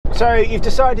So you've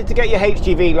decided to get your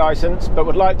HGV license, but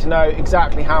would like to know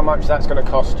exactly how much that's going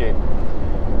to cost you.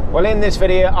 Well, in this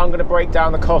video, I'm going to break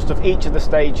down the cost of each of the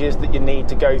stages that you need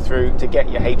to go through to get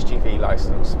your HGV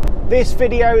license. This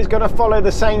video is going to follow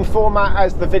the same format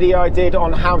as the video I did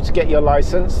on how to get your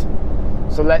license.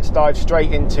 So let's dive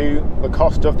straight into the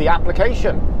cost of the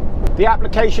application. The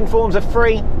application forms are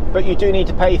free, but you do need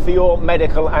to pay for your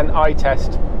medical and eye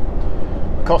test.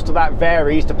 The cost of that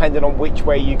varies depending on which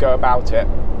way you go about it.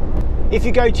 If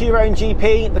you go to your own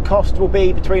GP, the cost will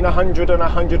be between £100 and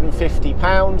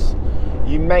 £150.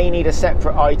 You may need a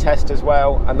separate eye test as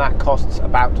well, and that costs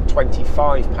about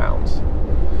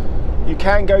 £25. You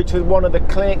can go to one of the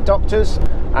clinic doctors,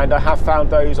 and I have found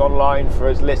those online for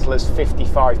as little as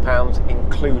 £55,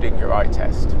 including your eye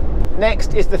test.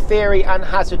 Next is the theory and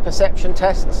hazard perception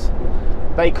tests.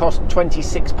 They cost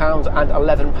 £26 and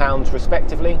 £11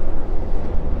 respectively.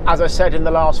 As I said in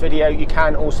the last video, you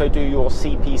can also do your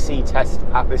CPC test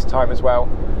at this time as well,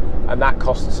 and that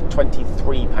costs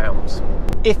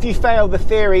 £23. If you fail the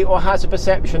theory or hazard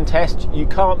perception test, you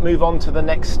can't move on to the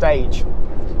next stage.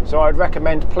 So I'd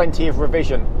recommend plenty of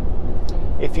revision.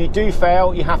 If you do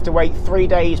fail, you have to wait 3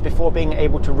 days before being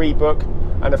able to rebook,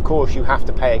 and of course you have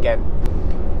to pay again.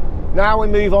 Now we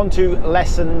move on to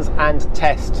lessons and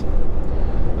test.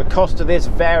 The cost of this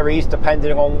varies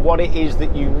depending on what it is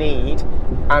that you need,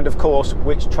 and of course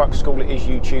which truck school it is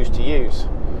you choose to use.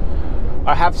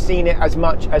 I have seen it as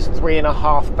much as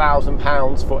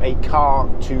 £3,500 for a car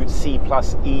to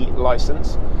C+E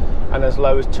license, and as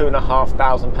low as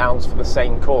 £2,500 for the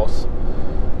same course.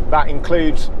 That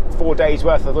includes 4 days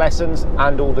worth of lessons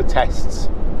and all the tests.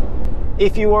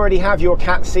 If you already have your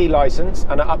Cat C license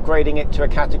and are upgrading it to a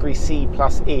category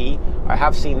C+E, I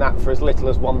have seen that for as little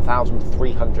as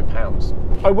 £1,300.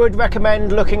 I would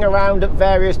recommend looking around at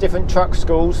various different truck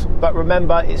schools, but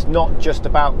remember, it's not just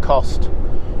about cost.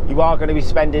 You are going to be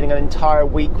spending an entire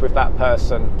week with that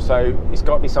person, so it's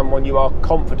got to be someone you are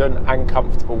confident and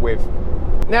comfortable with.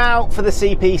 Now for the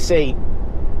CPC.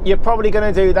 You're probably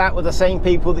going to do that with the same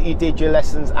people that you did your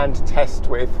lessons and test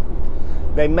with.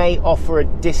 They may offer a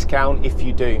discount if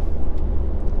you do.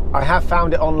 I have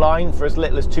found it online for as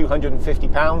little as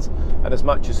 £250 and as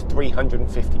much as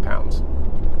 £350.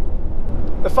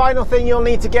 The final thing you'll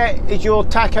need to get is your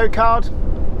tacho card.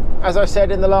 As I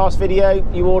said in the last video,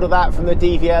 you order that from the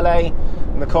DVLA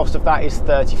and the cost of that is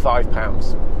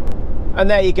 £35. And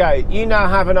there you go, you now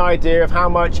have an idea of how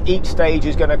much each stage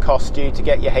is going to cost you to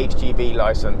get your HGV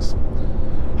license.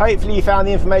 Hopefully you found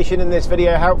the information in this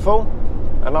video helpful,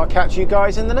 and I'll catch you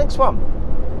guys in the next one.